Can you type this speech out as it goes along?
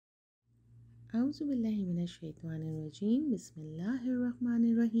A'udhu billahi minash shaitanir rajeem. Bismillahir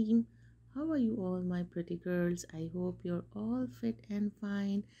rahmanir rahim. How are you all, my pretty girls? I hope you're all fit and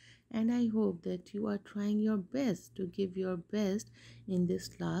fine, and I hope that you are trying your best to give your best in this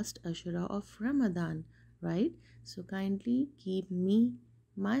last Ashura of Ramadan, right? So kindly keep me,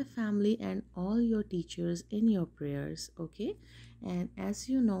 my family, and all your teachers in your prayers, okay? And as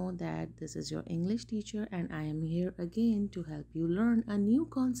you know that this is your English teacher and I am here again to help you learn a new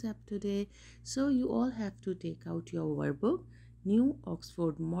concept today. So you all have to take out your workbook, New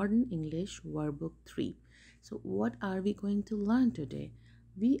Oxford Modern English Workbook 3. So what are we going to learn today?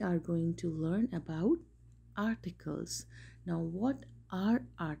 We are going to learn about articles. Now what are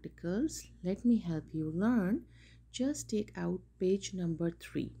articles? Let me help you learn. Just take out page number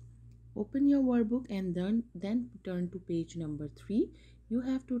 3. Open your workbook and then turn to page number 3. You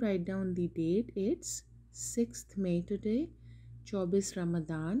have to write down the date. It's 6th May today, 24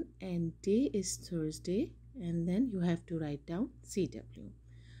 Ramadan, and day is Thursday, and then you have to write down CW.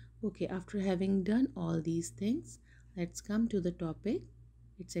 Okay, after having done all these things, let's come to the topic.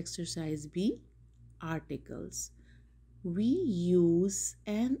 It's exercise B, articles. We use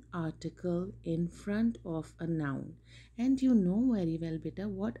an article in front of a noun, and you know very well, beta,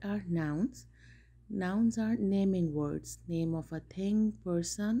 what are nouns? Nouns are naming words, name of a thing,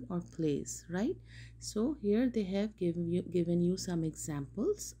 person, or place, right? So here they have given you some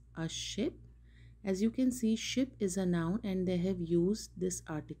examples. A ship. As you can see, ship is a noun and they have used this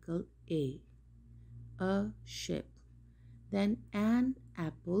article a ship. Then an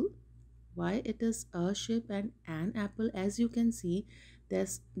apple. Why it is a ship and an apple? As you can see,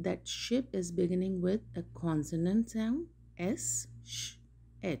 that ship is beginning with a consonant sound, s, sh,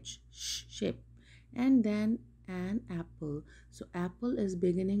 h, ship, and then an apple. So apple is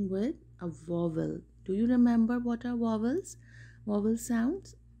beginning with a vowel. Do you remember what are vowels? Vowel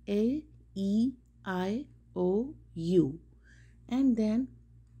sounds: a, e, I, o, u. And then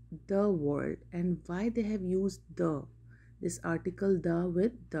the word. And why they have used this article the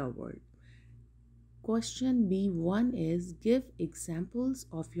with the word. Question B1 is, give examples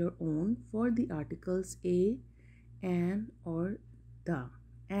of your own for the articles a, an, or the,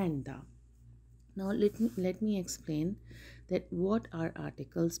 and the. Now let me explain that what are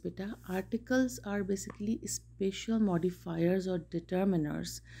articles, beta. Articles are basically special modifiers or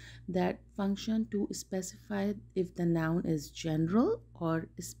determiners that function to specify if the noun is general or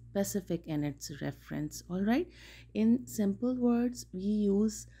specific in its reference. All right, in simple words, we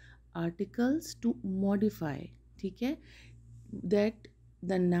use articles to modify, okay, that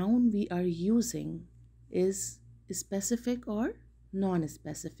the noun we are using is specific or non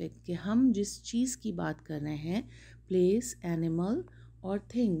specific, कि हम जिस चीज़ की बात कर रहे हैं, place, animal और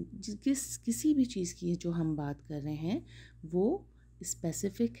thing, किसी भी चीज़ की जो हम बात कर रहे हैं वो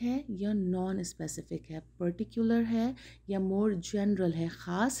स्पेसिफिक है या नॉन स्पेसिफिक है, पर्टिकुलर है या मोर जनरल है,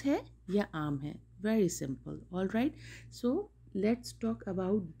 ख़ास है या आम है. Very simple. All right, so let's talk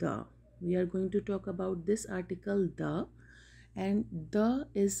about the. We are going to talk about this article the. And the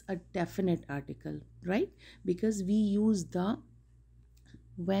is a definite article, right? Because we use the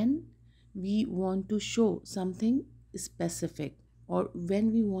when we want to show something specific or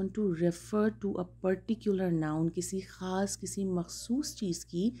when we want to refer to a particular noun, किसी ख़ास किसी मखसूस चीज़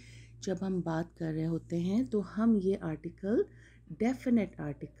की जब हम बात कर रहे होते हैं तो हम ये article definite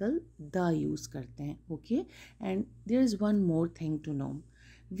article the use करते हैं. Okay, and there is one more thing to know.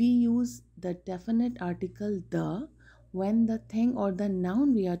 We use the definite article the when the thing or the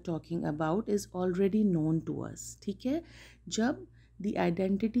noun we are talking about is already known to us. ठीक है, जब the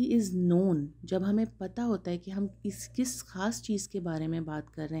identity is known, जब हमें पता होता है कि हम किस ख़ास चीज़ के बारे में बात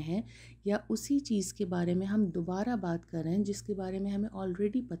कर रहे हैं या उसी चीज़ के बारे में हम दोबारा बात कर रहे हैं जिसके बारे में हमें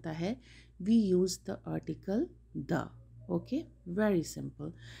ऑलरेडी पता है, we use the article the. Okay, very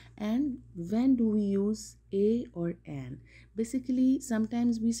simple. And when do we use ए और एन? बेसिकली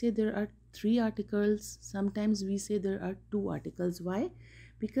समटाइम्स वी से there are 3 articles, sometimes we say there are 2 articles. Why?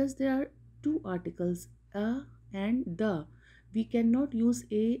 Because there are 2 articles, a and the. We cannot use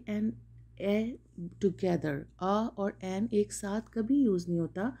a together. A और an एक साथ कभी use नहीं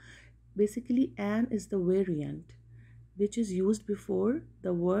होता. Basically an is the variant which is used before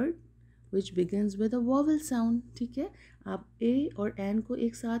the word which begins with a vowel sound. ठीक है, आप a और an को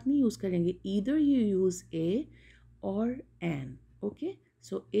एक साथ नहीं use करेंगे. Either you use a or an. Okay,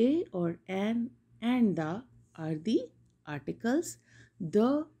 so a or an and the are the articles.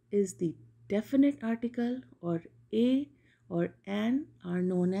 The is the definite article, or a or an are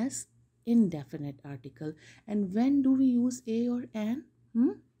known as indefinite article. And when do we use a or an?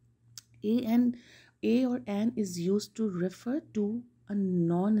 A or an is used to refer to a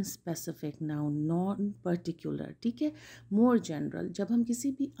non-specific noun, non-particular, ठीक है, more general. जब हम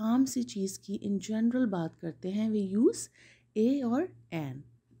किसी भी आम सी चीज़ की in general बात करते हैं, we use a or an.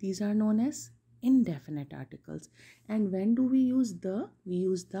 These are known as indefinite articles. And when do we use the? We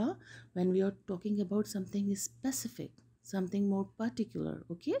use the when we are talking about something specific, something more particular.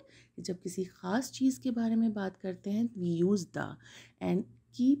 Okay, जब किसी ख़ास चीज़ के बारे में बात करते हैं, we use the. And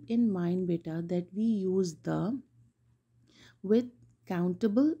keep in mind beta that we use the with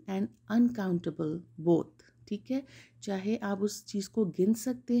countable and uncountable both. ठीक है, चाहे आप उस चीज़ को गिन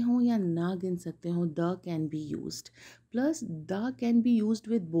सकते हो या ना गिन सकते हो, the can be used. Plus the can be used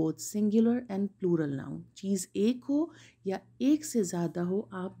with both singular and plural noun. चीज़ एक हो या एक से ज़्यादा हो,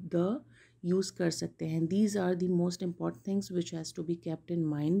 आप द यूज़ कर सकते हैं. These are the most important things which has to be kept in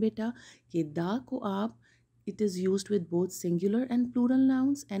mind बेटा, कि द को आप, it is used with both singular and plural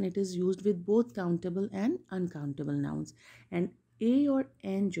nouns, and it is used with both countable and uncountable nouns. And a और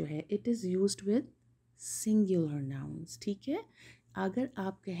n जो है, it is used with singular nouns. ठीक है, अगर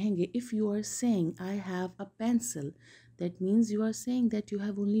आप कहेंगे if you are saying I have a pencil, that means you are saying that you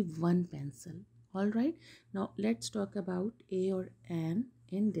have only one pencil. All right, now let's talk about a or an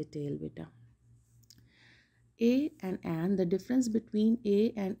in detail beta. A and an, the difference between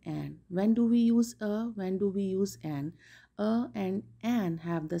a and an. When do we use a? When do we use an? A and an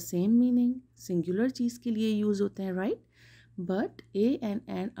have the same meaning. Singular चीज़ के लिए use होते हैं, right? But a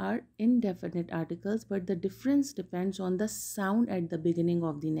and an are indefinite articles, but the difference depends on the sound at the beginning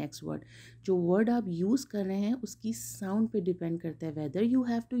of the next word. जो word आप use कर रहे हैं उसकी sound पे depend करता है whether you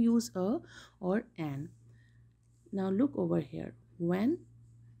have to use a or an. Now look over here. When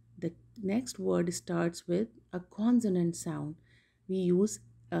the next word starts with a consonant sound, we use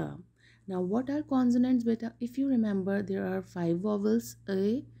a. Now what are consonants beta? If you remember, there are 5 vowels: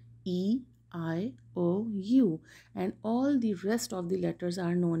 a, e, I, o, u, and all the rest of the letters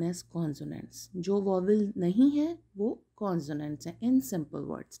are known as consonants. जो vowel नहीं है वो consonants हैं in simple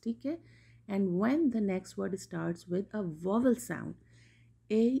words. ठीक है, and when the next word starts with a vowel sound,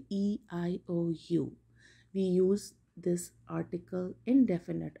 a, e, I, o, u, we use this article,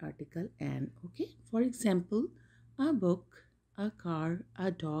 indefinite article an. Okay, for example, a book, a car,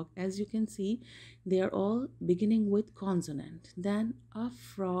 a dog, as you can see, they are all beginning with consonant. Then a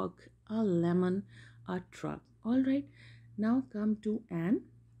frog, a lemon, a truck. All right, now come to an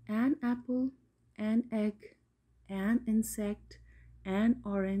apple, an egg, an insect, an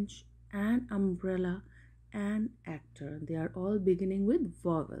orange, an umbrella, an actor. They are all beginning with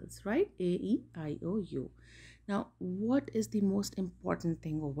vowels, right? A, E, I, O, U. Now, what is the most important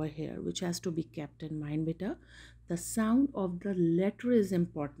thing over here which has to be kept in mind beta? The sound of the letter is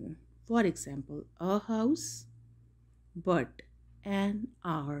important. For example, a house, but, an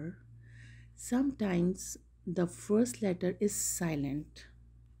hour. Sometimes the first letter is silent.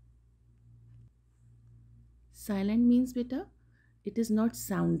 Silent means beta, it is not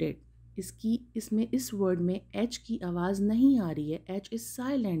sounded. इसमें इस word में H की आवाज़ नहीं आ रही है. H is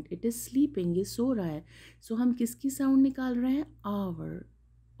silent, it is sleeping, ये सो रहा है. सो हम किसकी साउंड निकाल रहे हैं? आवर,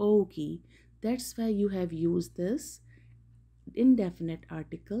 ओ की. That's why you have use this indefinite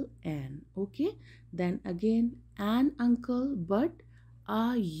article an. Okay, then again, an uncle, but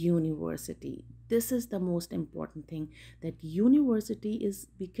a university. This is the most important thing, that university is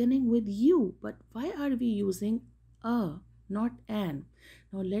beginning with U, but why are we using a, not an?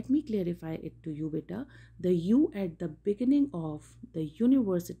 Now let me clarify it to you beta. The U at the beginning of the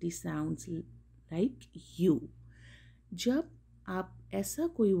university sounds like U. जब आप ऐसा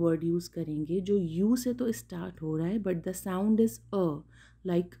कोई word use करेंगे जो U से तो start हो रहा है but the sound is a,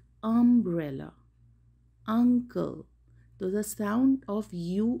 like umbrella, uncle, so the sound of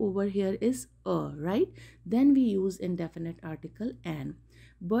U over here is a, right? Then we use indefinite article an.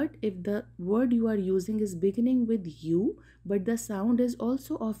 But if the word you are using is beginning with U but the sound is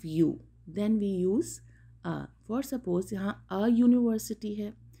also of U, then we use a. For suppose यहाँ a university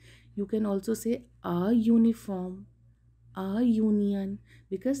है, you can also say a uniform, a union,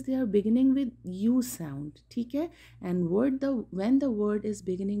 because they are beginning with U sound. ठीक है, and when the word is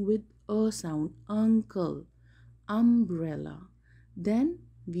beginning with a sound, uncle, umbrella, then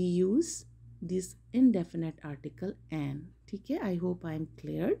we use this indefinite article an. ठीक है, I hope I am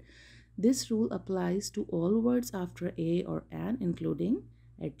clear. This rule applies to all words after a or an, including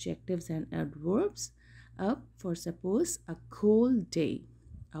adjectives and adverbs. For suppose, a cold day,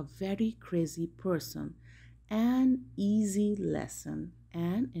 a very crazy person, an easy lesson,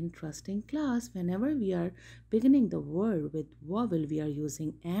 an interesting class. Whenever we are beginning the word with vowel, we are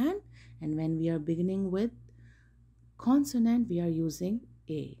using an, and when we are beginning with consonant, we are using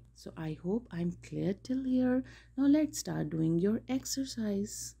A. So I hope I'm clear till here. Now let's start doing your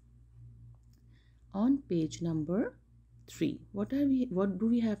exercise. On page number 3, what do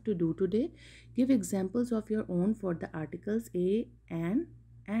we have to do today? Give examples of your own for the articles a and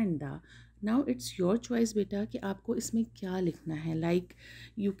the. Now it's your choice beta कि आपको इसमें क्या लिखना है. Like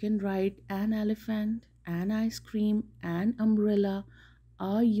you can write an elephant, an ice cream, an umbrella,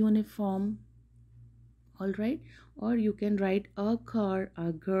 a uniform, all right, or you can write a car,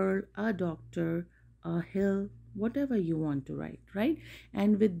 a girl, a doctor, a hill, whatever you want to write, right?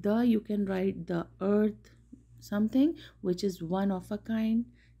 And with the you can write the earth, something which is one of a kind.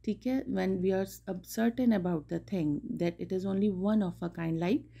 ठीक है, when we are certain about the thing that it is only one of a kind,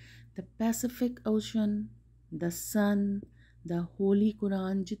 like the Pacific Ocean, the sun, the Holy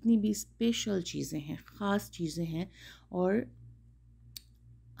Quran, जितनी भी special चीज़ें हैं, ख़ास चीज़ें हैं, और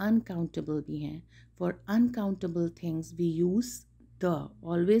uncountable भी हैं. For uncountable things we use the.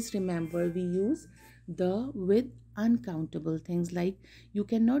 Always remember we use the with uncountable things, like you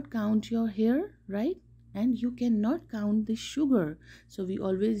cannot count your hair, right? And you cannot count the sugar, so we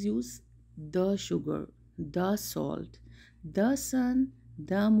always use the sugar, the salt, the sun,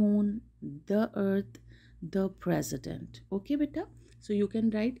 the moon, the earth, the president. Okay beta, so you can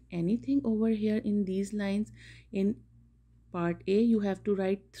write anything over here in these lines. In part A, you have to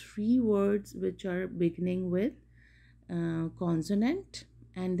write 3 words which are beginning with consonant,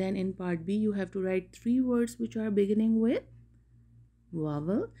 and then in part B, you have to write 3 words which are beginning with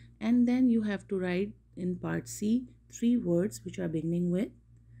vowel, and then you have to write in part C 3 words which are beginning with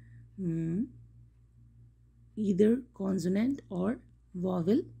either consonant or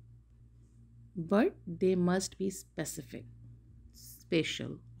vowel, but they must be specific,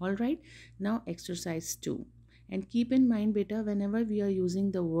 spatial. All right, now exercise 2. And keep in mind beta, whenever we are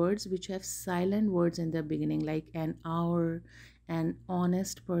using the words which have silent words in the beginning, like an hour, an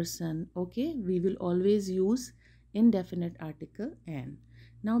honest person, okay, we will always use indefinite article an.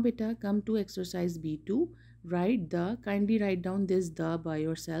 Now beta, come to exercise B2. Write the, kindly write down this the by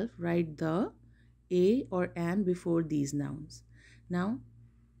yourself. Write the a or an before these nouns. Now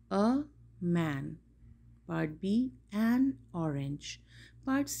a man. Part B, an orange.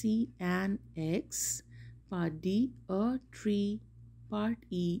 Part C, an X. Part D, a tree. Part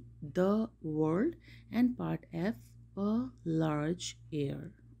E, the world. And part F, a large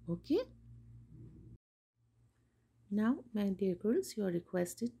air. Okay. Now, my dear girls, you are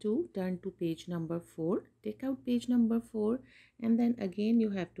requested to turn to page number 4. Take out page number 4, and then again you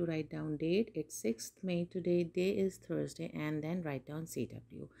have to write down date. It's 6th May today. Day is Thursday, and then write down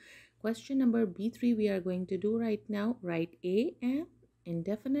CW. Question number B3 we are going to do right now. Write a an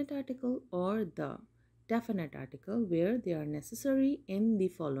indefinite article or the definite article where they are necessary in the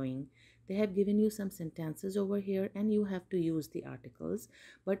following. They have given you some sentences over here and you have to use the articles,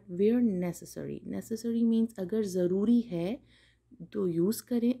 but where necessary. Necessary means agar zaruri hai to use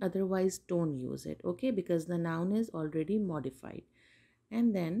kare, otherwise don't use it, okay, because the noun is already modified.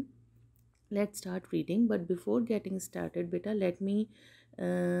 And then let's start reading. But before getting started beta, let me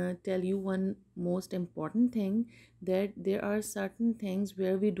tell you one most important thing, that there are certain things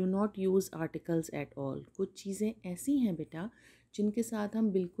where we do not use articles at all. कुछ चीज़ें ऐसी हैं बेटा जिनके साथ हम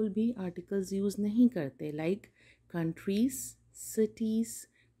बिल्कुल भी articles use नहीं करते, like countries, cities,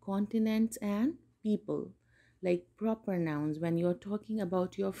 continents and people. Like proper nouns, when you're talking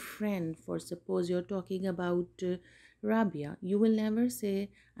about your friend, for suppose you're talking about Rabia, you will never say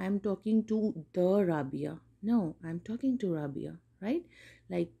I'm talking to the Rabia. No, I'm talking to Rabia, right?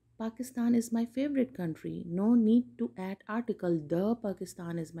 Like Pakistan is my favorite country. No need to add article. The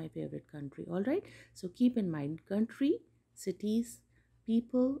Pakistan is my favorite country. All right. So keep in mind country, cities,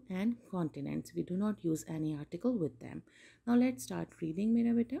 people and continents. We do not use any article with them. Now let's start reading,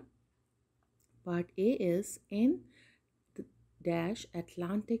 mera beta. Part A is in the dash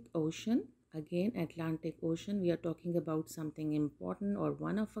Atlantic Ocean. Again, Atlantic Ocean, we are talking about something important or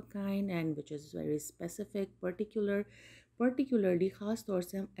one of a kind and which is very specific, particularly खास तौर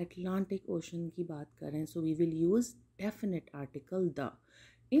से हम Atlantic Ocean की बात करें. So we will use definite article the.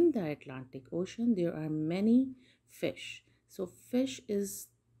 In the Atlantic Ocean, there are many fish. So fish is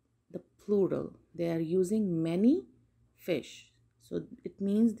the plural. They are using many fish. So it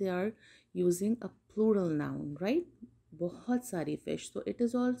means they are using a plural noun, right? बहुत सारी fish. So it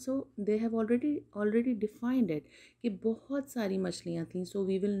is also, they have already defined it कि बहुत सारी मछलियाँ थीं. So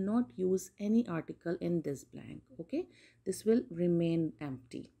we will not use any article in this blank. Okay, this will remain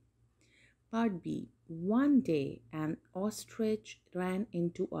empty. Part B. One day an ostrich ran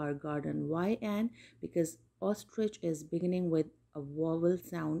into our garden. Why an? Because ostrich is beginning with a vowel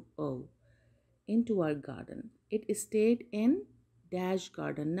sound O. Into our garden. It stayed in dash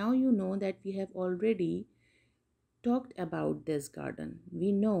garden. Now you know that we have already talked about this garden.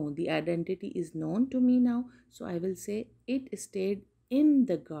 We know the identity is known to me now. So I will say it stayed in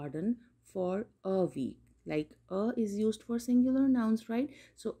the garden for a week. Like a is used for singular nouns, right?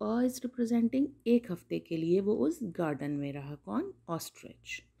 So a is representing एक हफ्ते के लिए वो उस garden में रहा. कौन?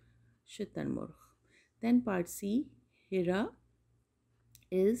 Ostrich. शुतुरमुर्ग. Then part C, Hira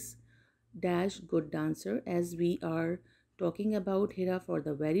is dash good dancer. As we are talking about Hira for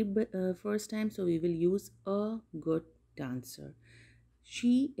the very first time, so we will use a good dancer.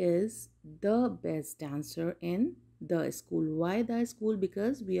 She is the best dancer in the school. Why the school?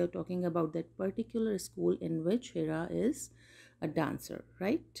 Because we are talking about that particular school in which Hira is a dancer,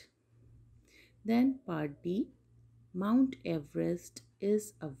 right? Then part D, Mount Everest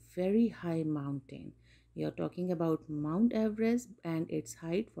is a very high mountain. We are talking about Mount Everest and its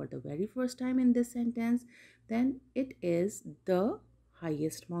height for the very first time in this sentence. Then it is the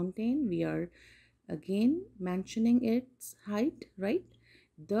highest mountain. We are again mentioning its height, right?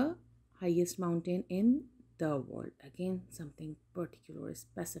 The highest mountain in the world. Again, something particular,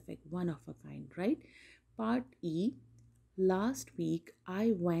 specific, one of a kind, right? Part E, last week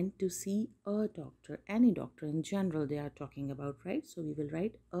I went to see a doctor. Any doctor in general they are talking about, right? So we will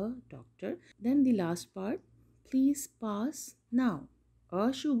write a doctor. Then the last part, please pass now.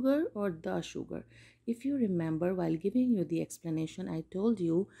 A sugar or the sugar? If you remember, while giving you the explanation, I told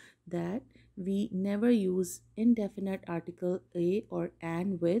you that we never use indefinite article a or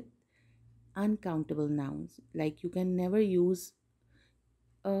an with uncountable nouns. Like you can never use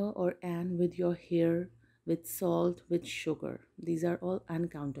a or an with your hair, with salt, with sugar. These are all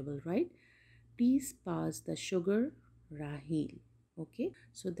uncountable, right? Please pass the sugar, Rahil. Okay,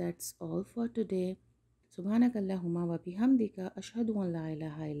 so that's all for today. سبحانك اللهم وبحمدك أشهد أن لا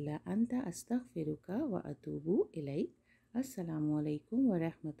إله إلا أنت أستغفرك وأتوب إليك. السلام عليكم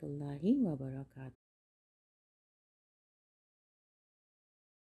ورحمة الله وبركاته.